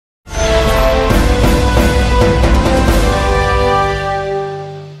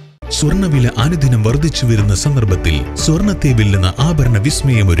സ്വർണ്ണവില അനുദിനം വർദ്ധിച്ചു വരുന്ന സന്ദർഭത്തിൽ സ്വർണ്ണത്തെ വെല്ലുന്ന ആഭരണ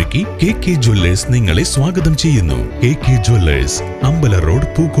വിസ്മയമൊരുക്കി KK Jewellers നിങ്ങളെ സ്വാഗതം ചെയ്യുന്നു. KK Jewellers, അമ്പല റോഡ്,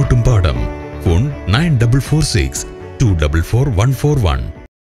 പൂക്കോട്ടുംപാടം. ഫോൺ 9446244141.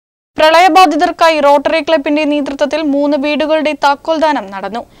 പ്രളയബാധിതർക്കായി റോട്ടറി ക്ലബിന്റെ നേതൃത്വത്തിൽ 3 വീടുകളുടെ താക്കോൽദാനം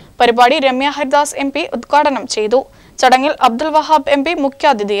നടന്നു. പരിപാടി രമ്യ ഹരിദാസ് MP ഉദ്ഘാടനം ചെയ്തു. ചടങ്ങിൽ അബ്ദുൽ വഹാബ് MP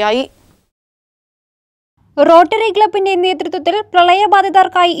മുഖ്യാതിഥിയായി. റോട്ടറി ക്ലബിന്റെ നേതൃത്വത്തിൽ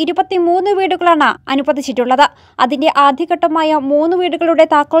പ്രളയബാധിതർക്കായി 23 വീടുകളാണ് അനുവദിച്ചിട്ടുള്ളത്. അതിന്റെ ആദ്യഘട്ടമായ 3 വീടുകളുടെ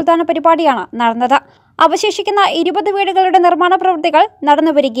താക്കോൽദാന പരിപാടിയാണ് നടന്നത്. അവശേഷിക്കുന്ന 20 വീടുകളുടെ നിർമ്മാണ പ്രവൃത്തികൾ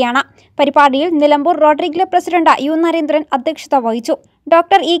നടന്നുവരികയാണ്. പരിപാടിയിൽ Nilambur rotary club president U Narendran അധ്യക്ഷത വഹിച്ചു.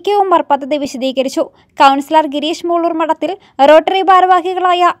 ഡോക്ടർ EK ഉമർ പദ്ധതി വിശദീകരിച്ചു. കൗൺസിലർ ഗിരീഷ് മൂളൂർ മഠത്തിൽ, റോട്ടറി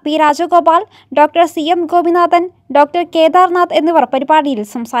ഭാരവാഹികളായ P Rajagopal, doctor CM Gopinathan, doctor Kedarnath എന്നിവർ പരിപാടിയിൽ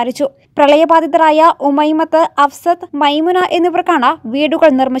സംസാരിച്ചു. പ്രളയബാധിതരായ ഉമൈമത്ത്, അഫ്സത്ത്, മൈമുന എന്നിവർക്കാണ് വീടുകൾ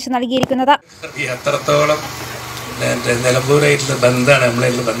നിർമ്മിച്ചു നൽകിയിരിക്കുന്നത്.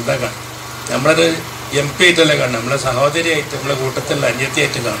 നമ്മളൊരു MP ആയിട്ടല്ലേ കാണും, നമ്മളെ സഹോദരിയായിട്ട്, നമ്മളെ കൂട്ടത്തിലുള്ള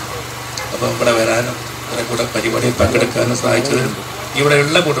അന്യത്തിയായിട്ട് കാണും. അപ്പോൾ ഇവിടെ വരാനും ഇവിടെ കൂടെ പരിപാടിയിൽ പങ്കെടുക്കാനും സഹായിച്ചത്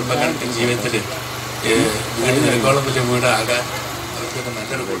ഇവിടെയുള്ള കുടുംബങ്ങൾക്ക് ജീവിതത്തിൽ വീട് നിലക്കോളം വലിയ വീടാകാൻ അവർക്ക്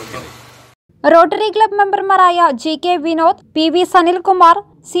നല്ലൊരു കുടുംബം. റോട്ടറി ക്ലബ് മെമ്പർമാരായ GK Vinod, PV Sanilkumar,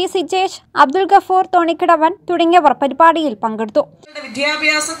 C Sijesh, Abdul Gafoor തോണിക്കിടവൻ തുടങ്ങിയവർ പരിപാടിയിൽ പങ്കെടുത്തു.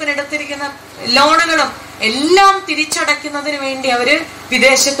 വിദ്യാഭ്യാസത്തിനെടുത്തിരിക്കുന്ന ലോണുകളും എല്ലാം തിരിച്ചടയ്ക്കുന്നതിന് വേണ്ടി അവര്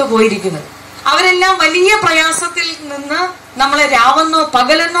വിദേശത്ത് പോയിരിക്കുന്നത്. അവരെല്ലാം വലിയ പ്രയാസത്തിൽ നിന്ന് നമ്മളെ രാവെന്നോ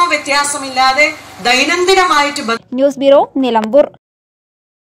പകലെന്നോ വ്യത്യാസമില്ലാതെ ദൈനംദിനമായിട്ട്. News bureau, Nilambur.